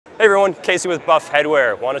Hey everyone, Casey with Buff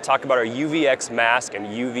Headwear. Want to talk about our UVX mask and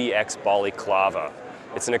UVX balaclava.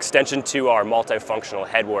 It's an extension to our multifunctional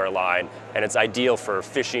headwear line, and it's ideal for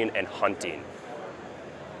fishing and hunting.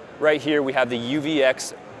 Right here we have the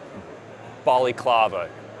UVX balaclava.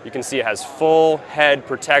 You can see it has full head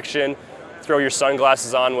protection. Throw your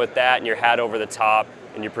sunglasses on with that and your hat over the top,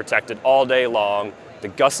 and you're protected all day long. The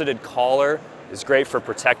gusseted collar is great for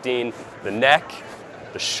protecting the neck,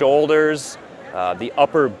 the shoulders, the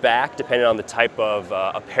upper back, depending on the type of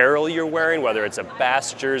apparel you're wearing, whether it's a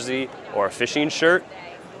bass jersey or a fishing shirt.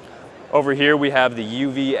 Over here we have the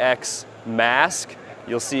UVX mask.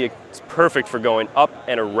 You'll see it's perfect for going up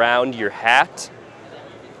and around your hat.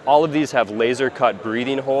 All of these have laser cut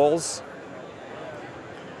breathing holes.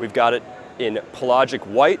 We've got it in pelagic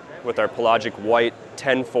white with our pelagic white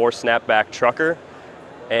 10-4 snapback trucker.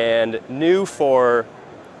 And new for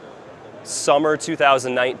summer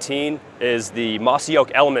 2019 is the Mossy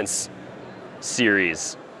Oak Elements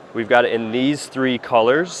series. We've got it in these three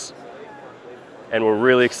colors, and we're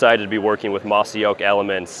really excited to be working with Mossy Oak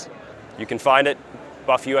Elements. You can find it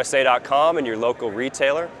buffusa.com and your local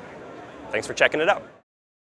retailer. Thanks for checking it out.